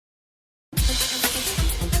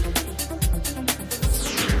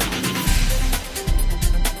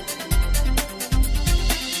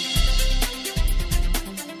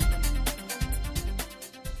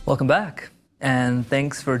Welcome back, and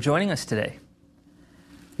thanks for joining us today.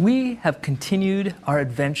 We have continued our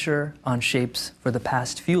adventure on shapes for the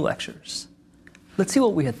past few lectures. Let's see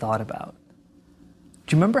what we had thought about.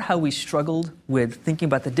 Do you remember how we struggled with thinking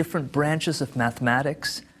about the different branches of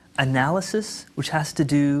mathematics, analysis, which has to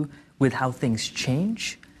do with how things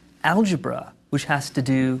change, algebra, which has to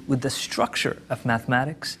do with the structure of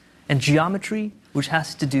mathematics, and geometry, which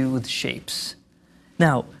has to do with shapes?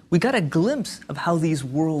 Now, we got a glimpse of how these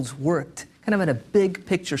worlds worked, kind of in a big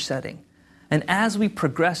picture setting. And as we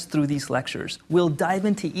progress through these lectures, we'll dive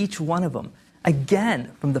into each one of them,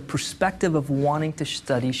 again, from the perspective of wanting to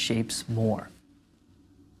study shapes more.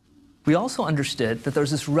 We also understood that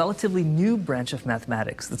there's this relatively new branch of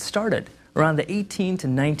mathematics that started around the 18 to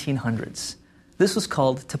 1900s. This was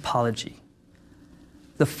called topology.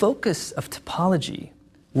 The focus of topology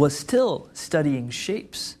was still studying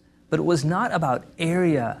shapes, but it was not about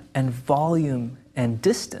area and volume and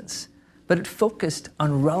distance, but it focused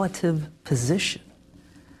on relative position.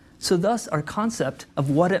 So thus, our concept of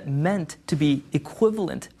what it meant to be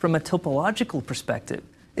equivalent from a topological perspective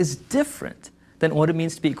is different than what it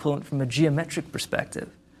means to be equivalent from a geometric perspective.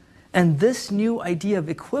 And this new idea of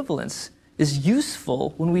equivalence is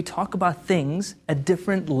useful when we talk about things at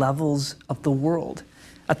different levels of the world.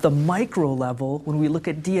 At the micro level, when we look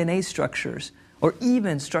at DNA structures, or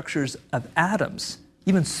even structures of atoms,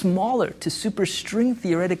 even smaller to superstring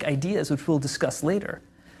theoretic ideas, which we'll discuss later,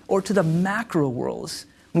 or to the macro worlds,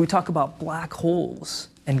 when we talk about black holes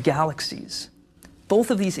and galaxies. Both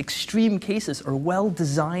of these extreme cases are well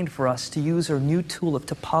designed for us to use our new tool of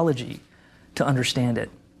topology to understand it.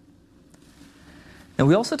 Now,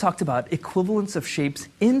 we also talked about equivalence of shapes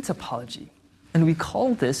in topology, and we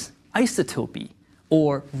call this isotopy,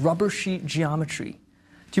 or rubber sheet geometry.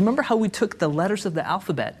 Do you remember how we took the letters of the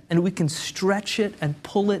alphabet and we can stretch it and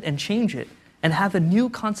pull it and change it and have a new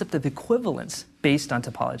concept of equivalence based on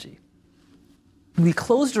topology? We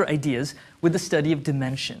closed our ideas with the study of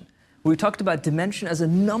dimension. We talked about dimension as a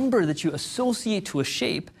number that you associate to a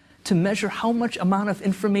shape to measure how much amount of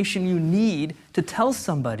information you need to tell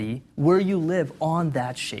somebody where you live on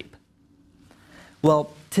that shape.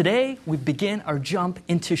 Well, today we begin our jump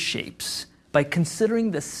into shapes by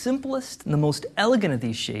considering the simplest and the most elegant of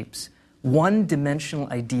these shapes,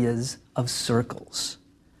 one-dimensional ideas of circles.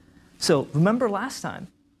 So remember last time,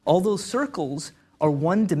 although circles are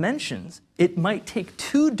one dimensions, it might take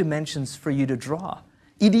two dimensions for you to draw.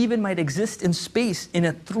 It even might exist in space in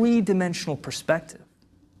a three-dimensional perspective.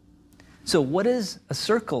 So what is a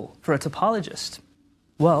circle for a topologist?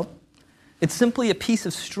 Well, it's simply a piece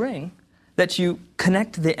of string that you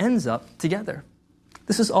connect the ends up together.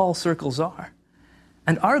 This is all circles are.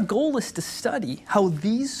 And our goal is to study how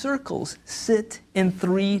these circles sit in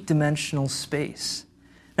three-dimensional space.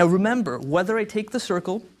 Now remember, whether I take the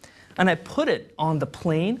circle and I put it on the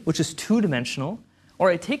plane, which is two-dimensional, or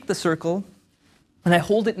I take the circle and I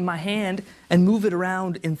hold it in my hand and move it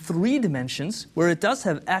around in 3 dimensions, where it does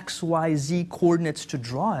have x, y, z coordinates to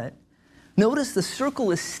draw it, notice the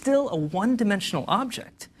circle is still a one-dimensional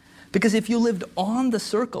object. Because if you lived on the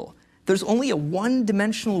circle, there's only a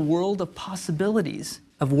one-dimensional world of possibilities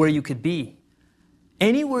of where you could be.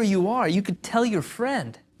 Anywhere you are, you could tell your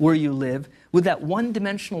friend where you live with that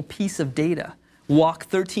one-dimensional piece of data. Walk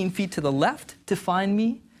 13 feet to the left to find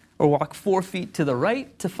me, or walk 4 feet to the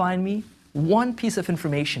right to find me. One piece of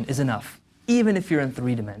information is enough, even if you're in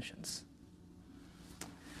 3 dimensions.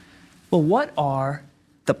 Well, what are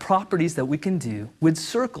the properties that we can do with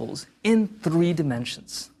circles in 3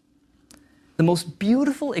 dimensions? The most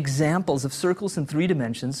beautiful examples of circles in 3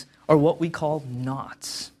 dimensions are what we call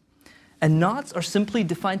knots. And knots are simply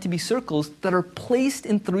defined to be circles that are placed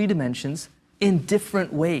in 3 dimensions in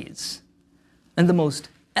different ways. And the most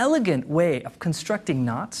elegant way of constructing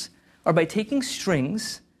knots are by taking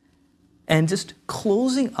strings and just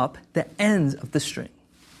closing up the ends of the string.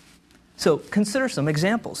 So consider some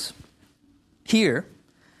examples. Here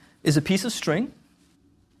is a piece of string,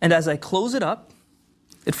 and as I close it up,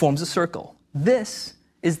 it forms a circle. This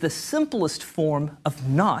is the simplest form of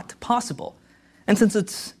knot possible. And since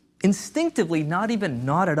it's instinctively not even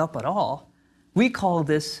knotted up at all, we call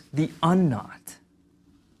this the unknot.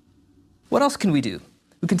 What else can we do?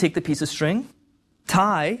 We can take the piece of string,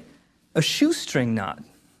 tie a shoestring knot,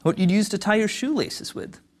 what you'd use to tie your shoelaces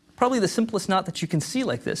with. Probably the simplest knot that you can see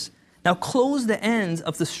like this. Now close the ends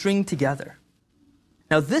of the string together.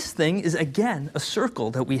 Now this thing is again a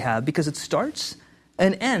circle that we have because it starts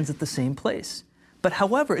and ends at the same place. But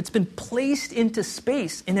however, it's been placed into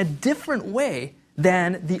space in a different way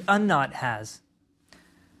than the unknot has.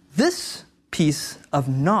 This piece of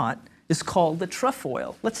knot is called the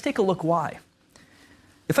trefoil. Let's take a look why.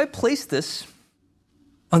 if I place this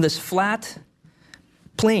on this flat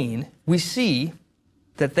plane, we see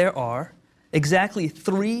that there are exactly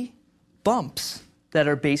 3 bumps that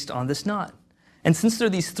are based on this knot. And since there are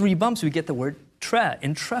these 3 bumps, we get the word tre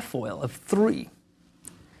in trefoil of 3.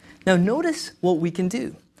 Now notice what we can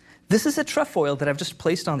do. This is a trefoil that I've just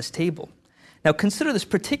placed on this table. Now consider this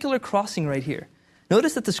particular crossing right here.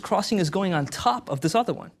 Notice that this crossing is going on top of this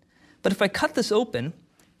other one. But if I cut this open,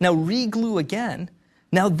 now re-glue again,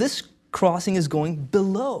 now this crossing is going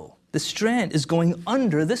below. The strand is going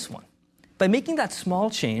under this one. By making that small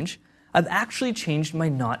change, I've actually changed my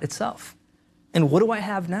knot itself. And what do I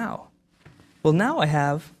have now? Well, now I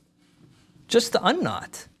have just the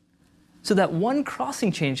unknot. So that one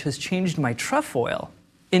crossing change has changed my trefoil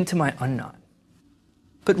into my unknot.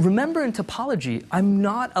 But remember, in topology, I'm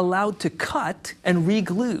not allowed to cut and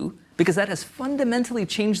re-glue because that has fundamentally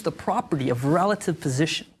changed the property of relative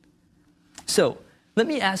position. So let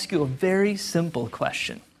me ask you a very simple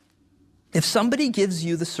question. If somebody gives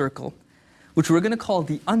you the circle, which we're going to call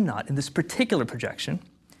the unknot in this particular projection,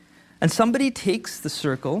 and somebody takes the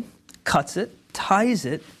circle, cuts it, ties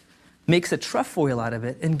it, makes a trefoil out of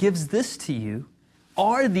it, and gives this to you,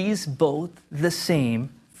 are these both the same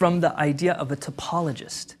from the idea of a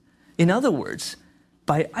topologist? In other words,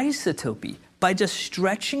 by isotopy, by just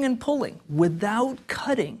stretching and pulling without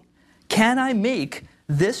cutting, can I make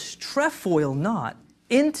this trefoil knot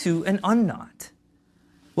into an unknot?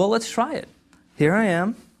 Well, let's try it. Here I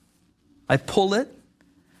am. I pull it,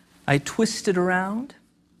 I twist it around,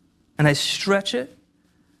 and I stretch it.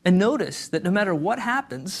 And notice that no matter what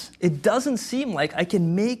happens, it doesn't seem like I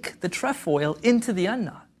can make the trefoil into the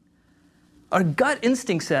unknot. Our gut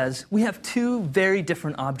instinct says we have 2 very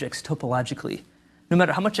different objects topologically. No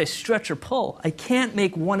matter how much I stretch or pull, I can't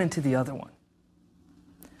make one into the other one.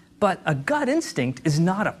 But a gut instinct is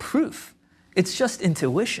not a proof. It's just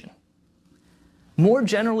intuition. More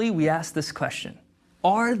generally, we ask this question: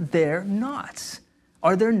 are there knots?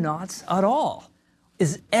 Are there knots at all?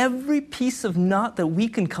 Is every piece of knot that we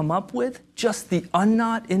can come up with just the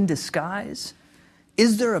unknot in disguise?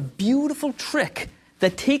 Is there a beautiful trick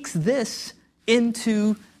that takes this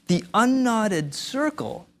into the unknotted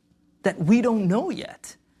circle that we don't know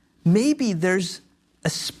yet? Maybe there's a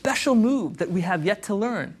special move that we have yet to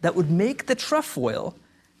learn that would make the trefoil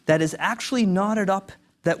that is actually knotted up,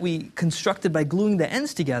 that we constructed by gluing the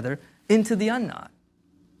ends together, into the unknot.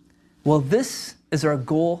 Well, this is our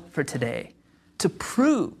goal for today, to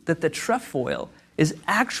prove that the trefoil is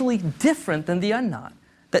actually different than the unknot,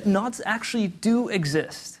 that knots actually do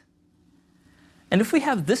exist. And if we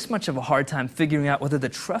have this much of a hard time figuring out whether the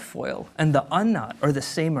trefoil and the unknot are the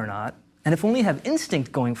same or not, and if we only have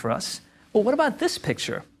instinct going for us, well, what about this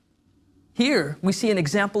picture? Here we see an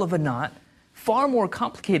example of a knot far more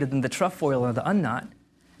complicated than the trefoil or the unknot.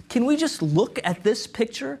 Can we just look at this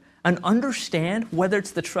picture and understand whether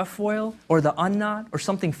it's the trefoil or the unknot or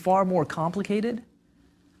something far more complicated?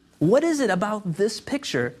 What is it about this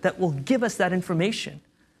picture that will give us that information?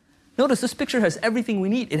 Notice this picture has everything we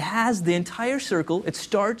need. It has the entire circle. It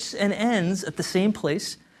starts and ends at the same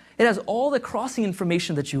place. It has all the crossing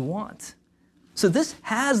information that you want. So this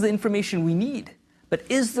has the information we need. But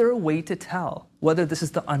is there a way to tell whether this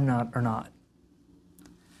is the unknot or not?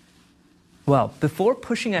 Well, before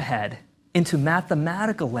pushing ahead into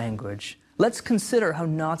mathematical language, let's consider how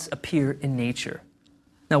knots appear in nature.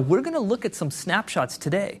 Now, we're going to look at some snapshots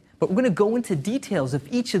today, but we're going to go into details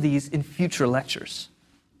of each of these in future lectures.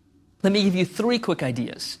 Let me give you 3 quick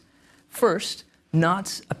ideas. First,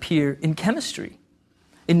 knots appear in chemistry.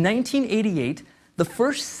 In 1988, the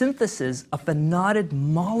first synthesis of a knotted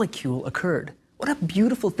molecule occurred. What a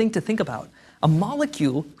beautiful thing to think about. A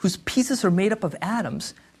molecule whose pieces are made up of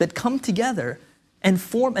atoms that come together and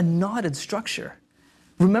form a knotted structure.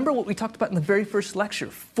 Remember what we talked about in the very first lecture.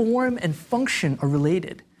 Form and function are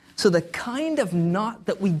related. So the kind of knot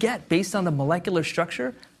that we get based on the molecular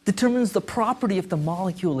structure determines the property of the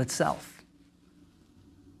molecule itself.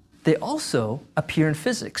 They also appear in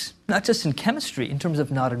physics, not just in chemistry in terms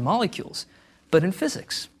of knotted molecules, but in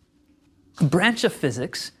physics. A branch of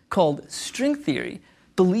physics called string theory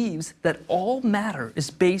believes that all matter is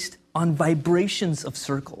based on vibrations of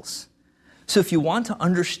circles. So if you want to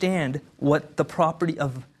understand what the property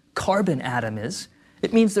of carbon atom is,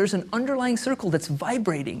 it means there's an underlying circle that's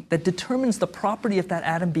vibrating that determines the property of that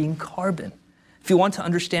atom being carbon. If you want to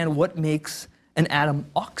understand what makes an atom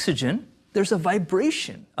oxygen, there's a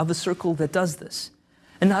vibration of a circle that does this.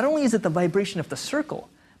 And not only is it the vibration of the circle,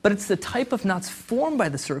 but it's the type of knots formed by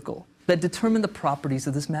the circle that determine the properties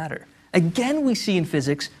of this matter. Again, we see in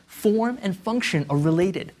physics, form and function are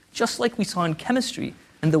related, just like we saw in chemistry,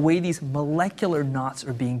 and the way these molecular knots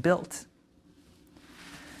are being built.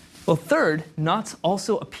 Well, third, knots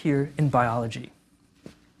also appear in biology.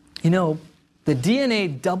 You know, the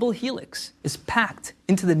DNA double helix is packed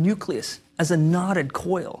into the nucleus as a knotted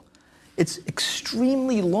coil. It's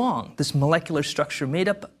extremely long, this molecular structure made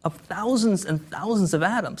up of thousands and thousands of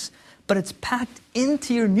atoms, but it's packed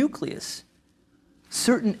into your nucleus.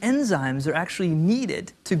 Certain enzymes are actually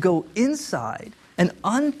needed to go inside and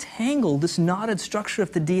untangle this knotted structure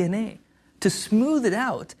of the DNA, to smooth it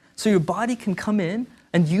out so your body can come in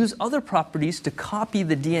and use other properties to copy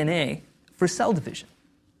the DNA for cell division.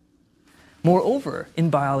 Moreover, in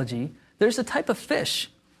biology, there's a type of fish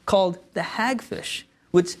called the hagfish,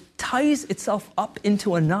 which ties itself up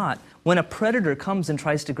into a knot when a predator comes and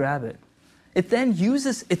tries to grab it. It then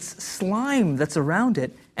uses its slime that's around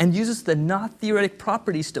it and uses the knot-theoretic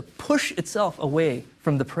properties to push itself away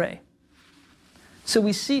from the prey. So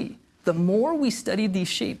we see, the more we study these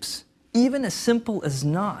shapes, even as simple as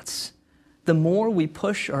knots, the more we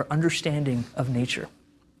push our understanding of nature.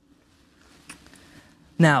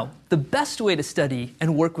 Now, the best way to study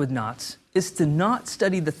and work with knots is to not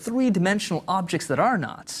study the three-dimensional objects that are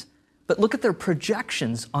knots, but look at their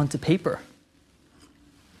projections onto paper.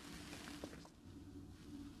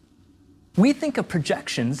 We think of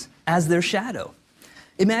projections as their shadow.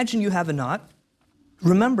 Imagine you have a knot.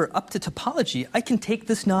 Remember, up to topology, I can take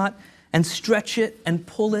this knot and stretch it and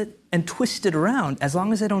pull it and twist it around. As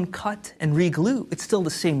long as I don't cut and re-glue, it's still the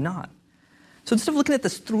same knot. So instead of looking at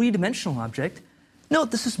this three-dimensional object, note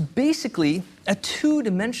this is basically a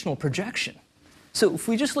two-dimensional projection. So if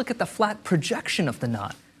we just look at the flat projection of the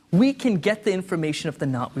knot, we can get the information of the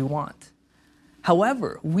knot we want.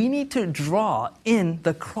 However, we need to draw in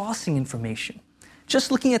the crossing information.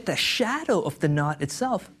 Just looking at the shadow of the knot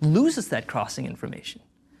itself loses that crossing information.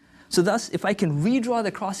 So thus, if I can redraw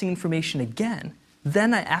the crossing information again,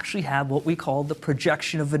 then I actually have what we call the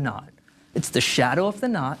projection of a knot. It's the shadow of the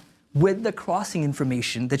knot with the crossing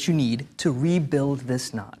information that you need to rebuild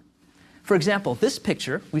this knot. For example, this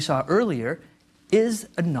picture we saw earlier is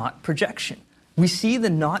a knot projection. We see the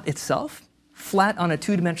knot itself flat on a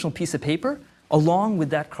two-dimensional piece of paper along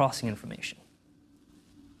with that crossing information.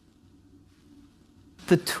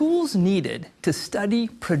 The tools needed to study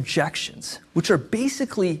projections, which are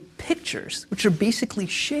basically pictures, which are basically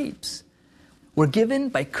shapes, were given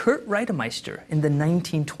by Kurt Reidemeister in the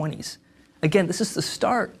 1920s. Again, this is the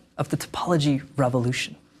start of the topology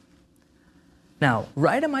revolution. Now,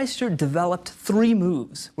 Reidemeister developed three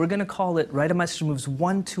moves. We're going to call it Reidemeister moves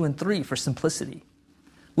 1, 2, and 3 for simplicity,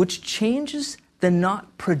 which changes the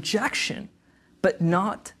knot projection, but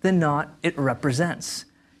not the knot it represents.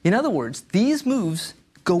 In other words, these moves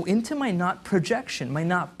go into my knot projection, my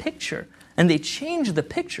knot picture, and they change the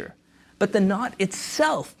picture, but the knot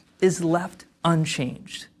itself is left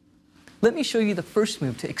unchanged. Let me show you the first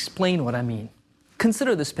move to explain what I mean.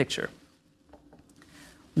 Consider this picture.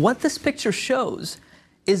 What this picture shows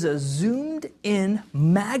is a zoomed-in,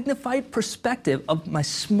 magnified perspective of my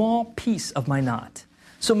small piece of my knot.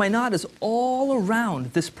 So my knot is all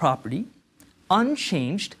around this property,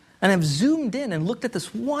 unchanged, and I've zoomed in and looked at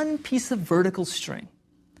this one piece of vertical string.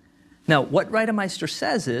 Now, what Reidemeister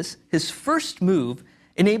says is, his first move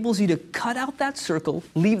enables you to cut out that circle,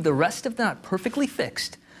 leave the rest of the knot perfectly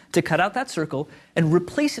fixed, to cut out that circle and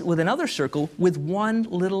replace it with another circle with one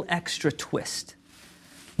little extra twist.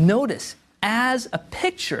 Notice, as a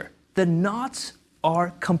picture, the knots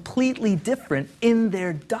are completely different in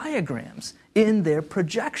their diagrams, in their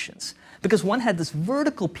projections, because one had this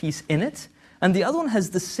vertical piece in it, and the other one has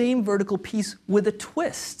the same vertical piece with a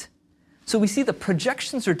twist. So we see the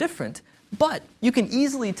projections are different, but you can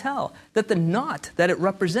easily tell that the knot that it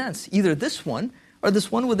represents, either this one or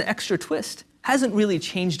this one with the extra twist, hasn't really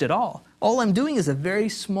changed at all. All I'm doing is a very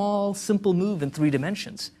small, simple move in 3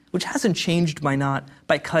 dimensions, which hasn't changed my knot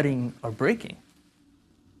by cutting or breaking.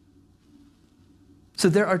 So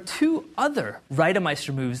there are 2 other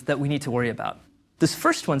Reidemeister moves that we need to worry about. This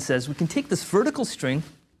first one says we can take this vertical string,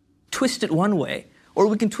 twist it one way, or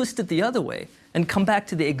we can twist it the other way and come back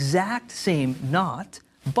to the exact same knot,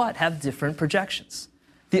 but have different projections.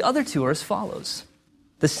 The other 2 are as follows.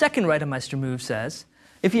 The second Reidemeister move says,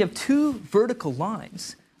 if you have 2 vertical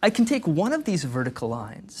lines, I can take one of these vertical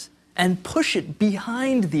lines and push it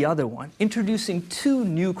behind the other one, introducing 2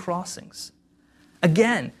 new crossings.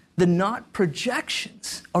 Again, the knot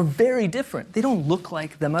projections are very different. They don't look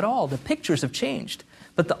like them at all. The pictures have changed,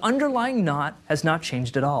 but the underlying knot has not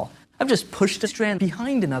changed at all. I've just pushed a strand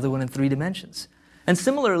behind another one in 3 dimensions. And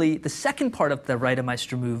similarly, the second part of the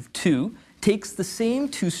Reidemeister move, 2, takes the same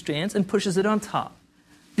 2 strands and pushes it on top.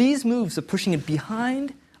 These moves of pushing it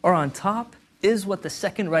behind or on top is what the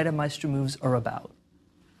second Reitermeister moves are about.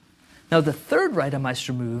 Now the third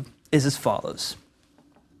Reitermeister move is as follows.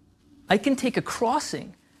 I can take a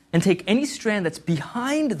crossing and take any strand that's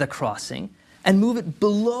behind the crossing and move it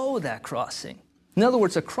below that crossing. In other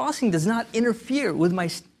words, a crossing does not interfere with my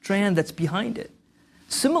strand that's behind it.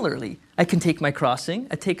 Similarly, I can take my crossing,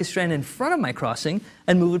 I take a strand in front of my crossing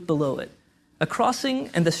and move it below it. A crossing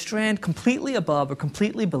and the strand completely above or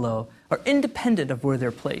completely below are independent of where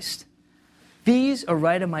they're placed. These are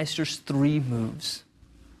Reitermeister's three moves.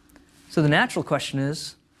 So the natural question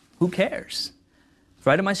is, who cares?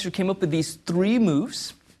 Reitermeister came up with these three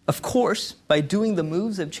moves. Of course, by doing the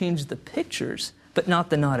moves, I've changed the pictures, but not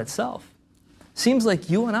the knot itself. Seems like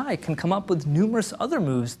you and I can come up with numerous other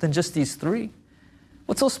moves than just these three.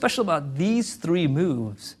 What's so special about these three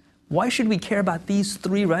moves? Why should we care about these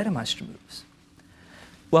three Reitermeister moves?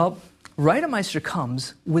 Well, Reitermeister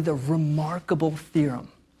comes with a remarkable theorem.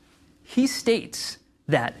 He states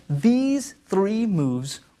that these three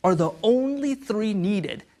moves are the only three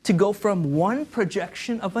needed to go from one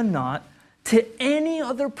projection of a knot to any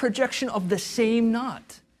other projection of the same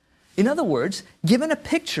knot. In other words, given a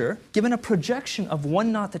picture, given a projection of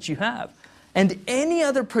one knot that you have, and any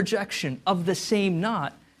other projection of the same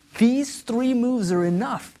knot, these three moves are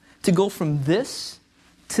enough to go from this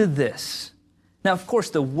to this. Now, of course,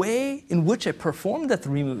 the way in which I perform the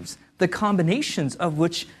three moves, the combinations of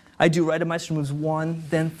which I do Reitermeister moves 1,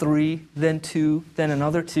 then 3, then 2, then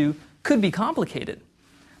another 2, could be complicated.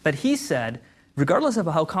 But he said, regardless of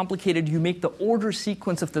how complicated you make the order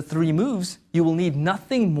sequence of the three moves, you will need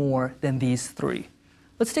nothing more than these three.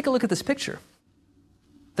 Let's take a look at this picture.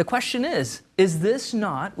 The question is this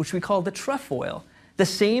knot, which we call the trefoil, the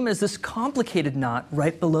same as this complicated knot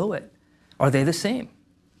right below it? Are they the same?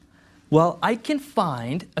 Well, I can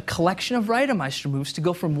find a collection of Reitermeister moves to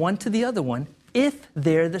go from one to the other one if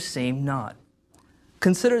they're the same knot.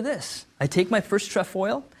 Consider this. I take my first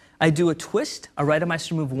trefoil, I do a twist, a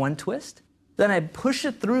Reitermeister move 1 twist, then I push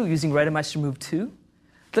it through using Reitermeister move 2,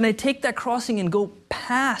 then I take that crossing and go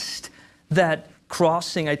past that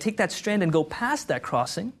crossing, I take that strand and go past that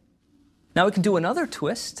crossing. Now I can do another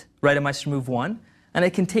twist, Reitermeister move 1, and I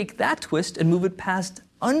can take that twist and move it past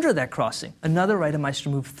under that crossing, another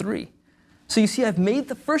Reitermeister move 3. So you see I've made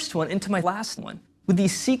the first one into my last one with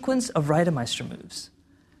these sequence of Reitermeister moves.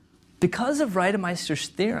 Because of Reitermeister's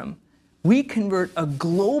theorem, we convert a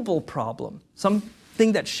global problem,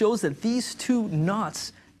 something that shows that these two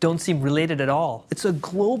knots don't seem related at all. It's a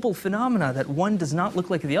global phenomena that one does not look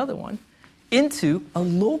like the other one, into a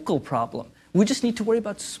local problem. We just need to worry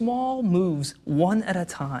about small moves one at a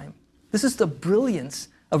time. This is the brilliance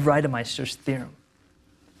of Reitermeister's theorem.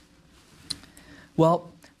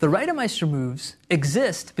 Well, the Reitermeister moves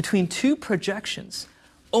exist between two projections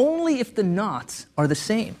only if the knots are the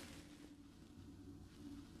same.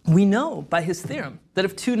 We know by his theorem that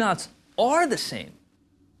if two knots are the same,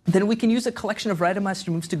 then we can use a collection of Reitermeister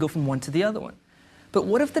moves to go from one to the other one. But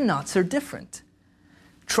what if the knots are different?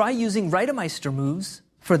 Try using Reitermeister moves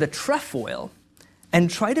for the trefoil and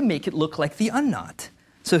try to make it look like the unknot.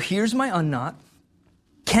 So here's my unknot.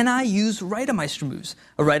 Can I use Reitermeister moves?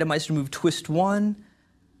 A Reitermeister move twist 1,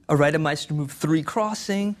 a Reitermeister move 3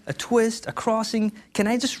 crossing, a twist, a crossing. Can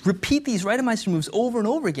I just repeat these Reitermeister moves over and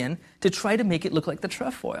over again to try to make it look like the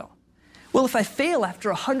trefoil? Well, if I fail after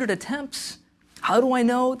 100 attempts, how do I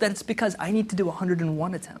know that it's because I need to do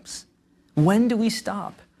 101 attempts? When do we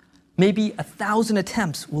stop? Maybe 1,000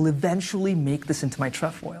 attempts will eventually make this into my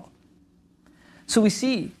trefoil. So we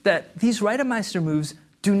see that these Reitermeister moves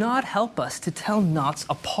do not help us to tell knots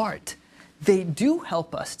apart. They do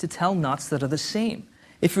help us to tell knots that are the same.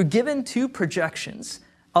 If we're given two projections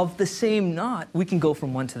of the same knot, we can go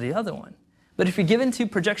from one to the other one. But if you're given two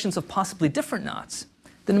projections of possibly different knots,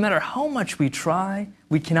 then no matter how much we try,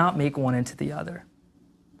 we cannot make one into the other.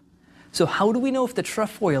 So how do we know if the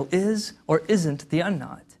trefoil is or isn't the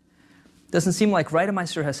unknot? Doesn't seem like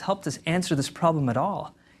Reitermeister has helped us answer this problem at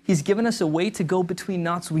all. He's given us a way to go between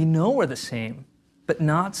knots we know are the same, but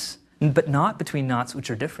not between knots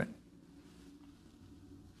which are different.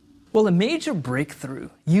 Well, a major breakthrough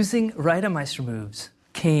using Reitermeister moves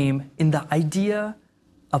came in the idea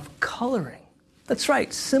of coloring. That's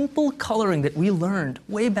right, simple coloring that we learned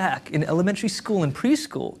way back in elementary school and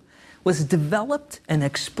preschool was developed and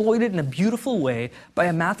exploited in a beautiful way by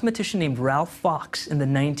a mathematician named Ralph Fox in the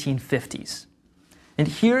 1950s. And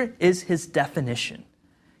here is his definition.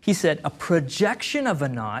 He said, a projection of a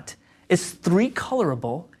knot is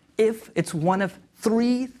three-colorable if it's one of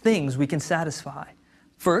three things we can satisfy.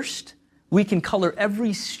 First, we can color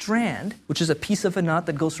every strand, which is a piece of a knot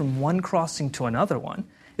that goes from one crossing to another one,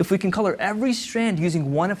 if we can color every strand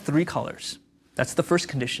using one of three colors. That's the first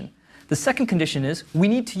condition. The second condition is we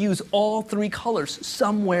need to use all three colors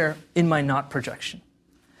somewhere in my knot projection.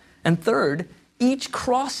 And third, each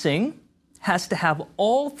crossing has to have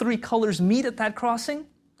all three colors meet at that crossing,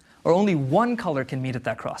 or only one color can meet at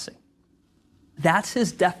that crossing. That's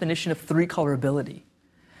his definition of three-color ability.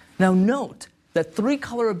 Now note that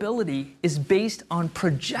three-color ability is based on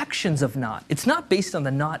projections of knot. It's not based on the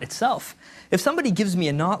knot itself. If somebody gives me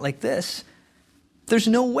a knot like this, there's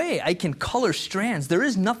no way I can color strands. There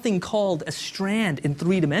is nothing called a strand in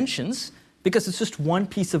 3 dimensions because it's just one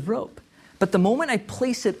piece of rope. But the moment I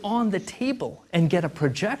place it on the table and get a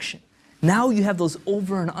projection, now you have those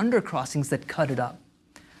over and under crossings that cut it up.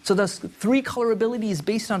 So thus, three-color ability is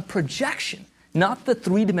based on projection, not the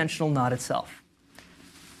three-dimensional knot itself.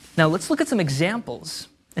 Now let's look at some examples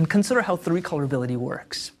and consider how three-color ability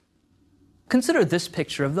works. Consider this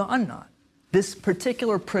picture of the unknot, this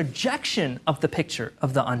particular projection of the picture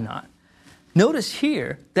of the unknot. Notice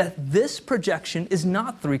here that this projection is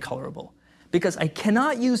not three-colorable because I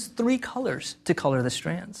cannot use 3 colors to color the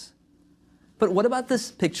strands. But what about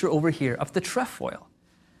this picture over here of the trefoil?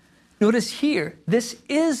 Notice here, this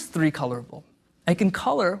is three-colorable. I can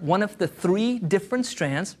color one of the 3 different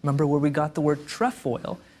strands. Remember where we got the word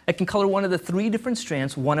trefoil. I can color one of the 3 different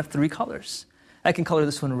strands, one of 3 colors. I can color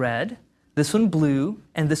this one red, this one blue,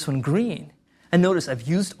 and this one green. And notice I've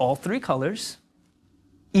used all 3 colors.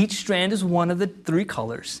 Each strand is one of the 3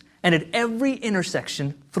 colors. And at every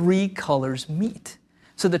intersection, 3 colors meet.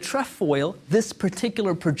 So the trefoil, this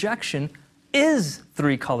particular projection, is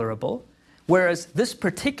three-colorable, whereas this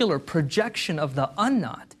particular projection of the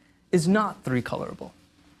unknot is not three-colorable.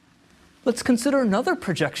 Let's consider another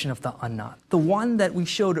projection of the unknot, the one that we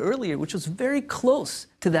showed earlier, which was very close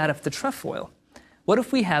to that of the trefoil. What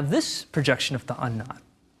if we have this projection of the unknot?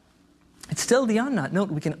 It's still the unknot.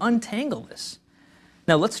 Note, we can untangle this.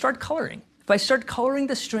 Now let's start coloring. If I start coloring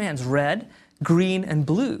the strands red, green, and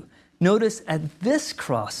blue, notice at this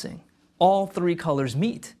crossing, all 3 colors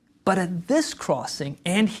meet. But at this crossing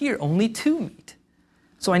and here, only 2 meet.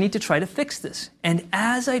 So I need to try to fix this. And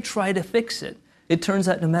as I try to fix it, it turns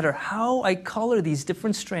out no matter how I color these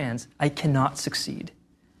different strands, I cannot succeed.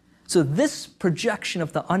 So this projection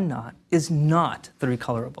of the unknot is not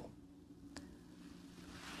three-colorable.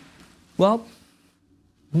 Well,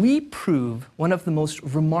 we prove one of the most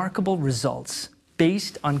remarkable results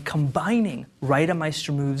based on combining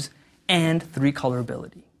Reidemeister moves and three-color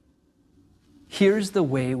ability. Here's the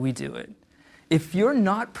way we do it. If your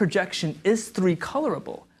knot projection is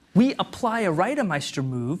three-colorable, we apply a Reidemeister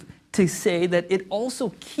move to say that it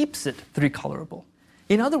also keeps it three-colorable.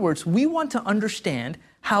 In other words, we want to understand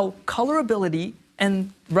how colorability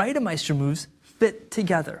and Reidemeister moves fit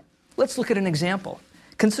together. Let's look at an example.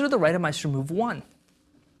 Consider the Reidemeister move 1.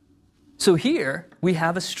 So here we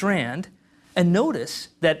have a strand, and notice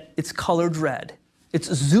that it's colored red.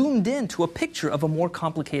 It's zoomed in to a picture of a more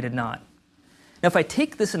complicated knot. Now if I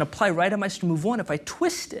take this and apply Reidemeister move 1, if I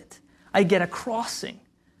twist it, I get a crossing.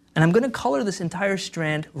 And I'm going to color this entire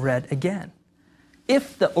strand red again.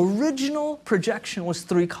 If the original projection was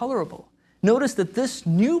three-colorable, notice that this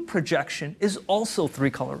new projection is also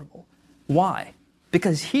three-colorable. Why?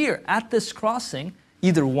 Because here at this crossing,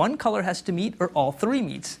 either one color has to meet or all 3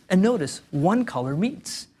 meets. And notice, one color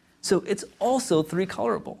meets. So it's also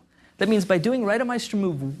three-colorable. That means by doing Reidemeister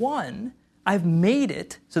move 1, I've made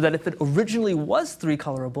it so that if it originally was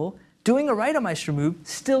three-colorable, doing a Reidemeister move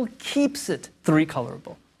still keeps it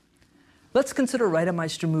three-colorable. Let's consider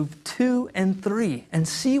Reidemeister move 2 and 3 and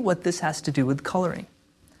see what this has to do with coloring.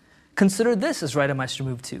 Consider this as Reidemeister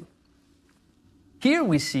move 2. Here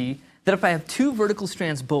we see that if I have 2 vertical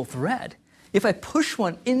strands both red, if I push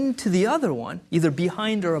one into the other one, either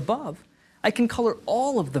behind or above, I can color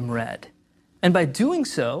all of them red. And by doing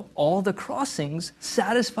so, all the crossings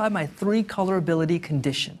satisfy my three-colorability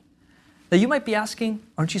condition. Now you might be asking,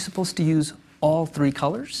 aren't you supposed to use all 3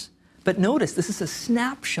 colors? But notice, this is a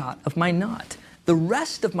snapshot of my knot. The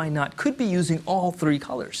rest of my knot could be using all 3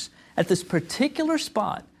 colors. At this particular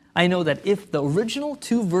spot, I know that if the original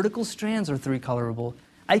 2 vertical strands are three-colorable,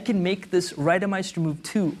 I can make this Reidemeister move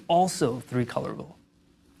 2 also three-colorable.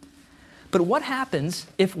 But what happens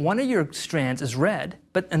if one of your strands is red,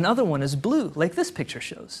 but another one is blue, like this picture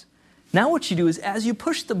shows? Now what you do is, as you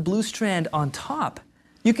push the blue strand on top,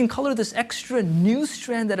 you can color this extra new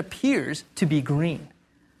strand that appears to be green.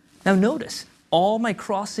 Now notice, all my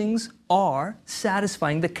crossings are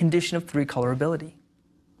satisfying the condition of three-colorability.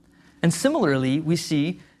 And similarly, we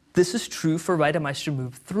see this is true for Reidemeister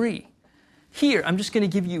move 3. Here, I'm just going to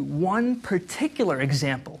give you one particular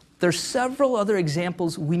example. There's several other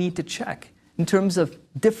examples we need to check in terms of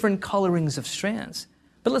different colorings of strands.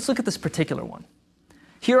 But let's look at this particular one.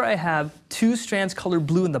 Here I have 2 strands colored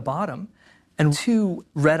blue in the bottom and 2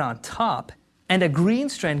 red on top and a green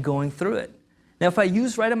strand going through it. Now if I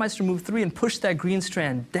use Reidemeister move 3 and push that green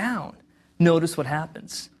strand down, notice what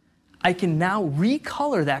happens. I can now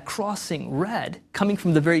recolor that crossing red coming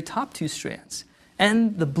from the very top 2 strands.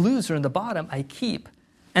 And the blues are in the bottom, I keep,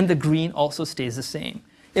 and the green also stays the same.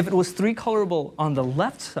 If it was 3 colorable on the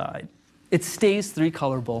left side, it stays 3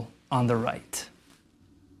 colorable on the right.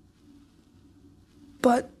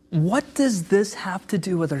 But what does this have to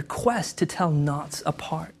do with our quest to tell knots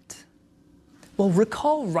apart? Well,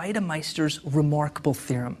 recall Reidemeister's remarkable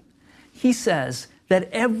theorem. He says that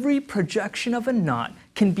every projection of a knot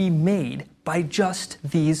can be made by just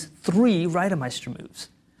these 3 Reidemeister moves.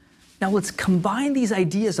 Now let's combine these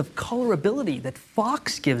ideas of colorability that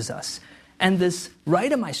Fox gives us and this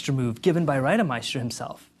Reidemeister move given by Reidemeister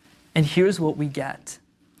himself. And here's what we get.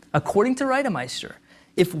 According to Reidemeister,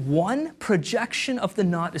 if one projection of the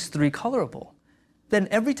knot is 3 colorable, then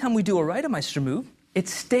every time we do a Reidemeister move, it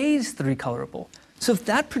stays 3 colorable. So if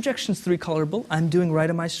that projection is 3 colorable, I'm doing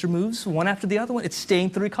Reidemeister moves one after the other one, it's staying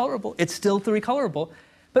 3 colorable, it's still 3 colorable.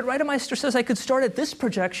 But Reidemeister says I could start at this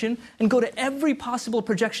projection and go to every possible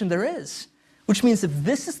projection there is, which means if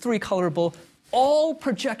this is 3 colorable, all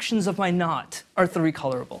projections of my knot are 3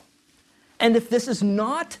 colorable. And if this is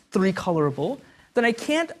not 3 colorable, then I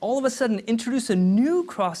can't all of a sudden introduce a new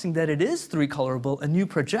crossing that it is 3 colorable, a new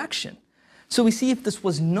projection. So we see if this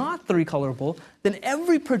was not 3 colorable, then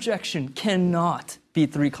every projection cannot be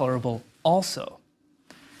 3 colorable also.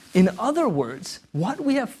 In other words, what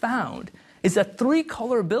we have found is that 3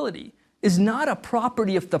 colorability is not a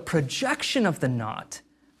property of the projection of the knot,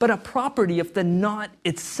 but a property of the knot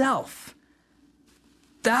itself.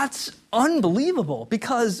 That's unbelievable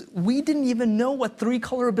because we didn't even know what 3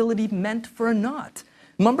 colorability meant for a knot.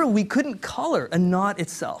 Remember, we couldn't color a knot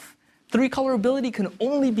itself. 3 colorability can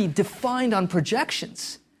only be defined on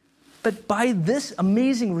projections. But by this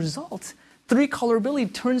amazing result, 3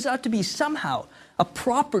 colorability turns out to be somehow a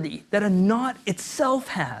property that a knot itself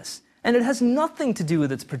has, and it has nothing to do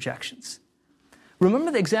with its projections.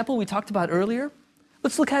 Remember the example we talked about earlier?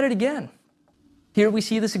 Let's look at it again. Here we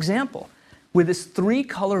see this example with this 3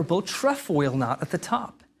 colorable trefoil knot at the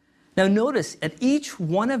top. Now notice at each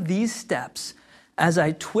one of these steps, as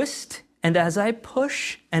I twist and as I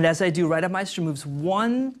push and as I do Reidemeister moves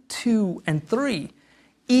 1, 2, and 3,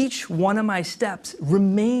 each one of my steps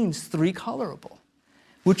remains 3 colorable,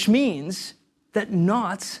 which means that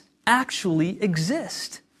knots actually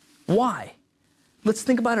exist. Why? Let's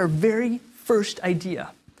think about our very first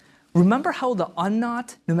idea. Remember how the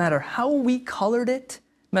unknot, no matter how we colored it,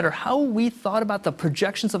 no matter how we thought about the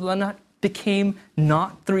projections of the unknot, became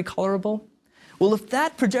not 3 colorable? Well, if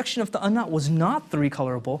that projection of the unknot was not 3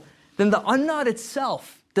 colorable, then the unknot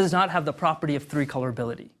itself does not have the property of 3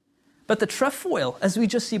 colorability. But the trefoil, as we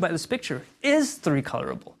just see by this picture, is 3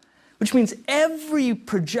 colorable, which means every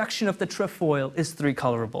projection of the trefoil is 3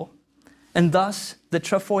 colorable, and thus the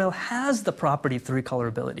trefoil has the property of 3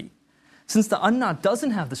 colorability. Since the unknot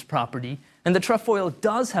doesn't have this property, and the trefoil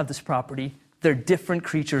does have this property, they're different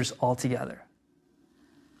creatures altogether.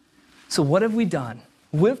 So what have we done?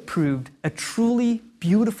 We've proved a truly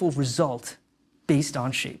beautiful result based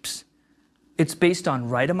on shapes. It's based on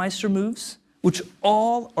Reidemeister moves, which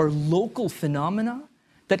all are local phenomena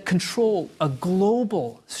that control a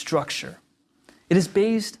global structure. It is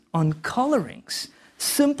based on colorings,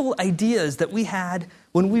 simple ideas that we had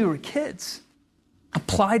when we were kids,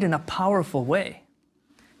 applied in a powerful way.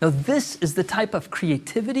 Now this is the type of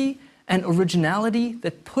creativity and originality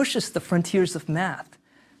that pushes the frontiers of math.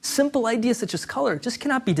 Simple ideas such as color just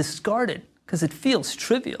cannot be discarded because it feels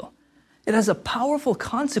trivial. It has a powerful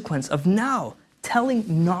consequence of now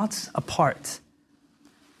telling knots apart.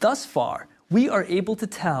 Thus far, we are able to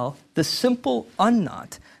tell the simple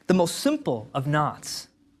unknot, the most simple of knots.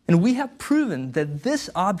 And we have proven that this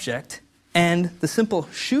object and the simple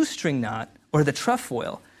shoestring knot, or the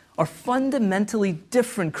trefoil, are fundamentally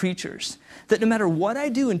different creatures, that no matter what I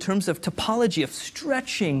do in terms of topology of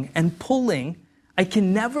stretching and pulling, I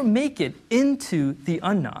can never make it into the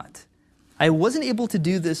unknot. I wasn't able to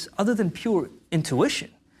do this other than pure intuition,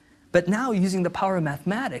 but now using the power of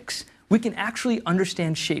mathematics, we can actually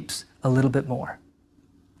understand shapes a little bit more.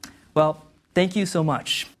 Well, thank you so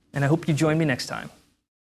much, and I hope you join me next time.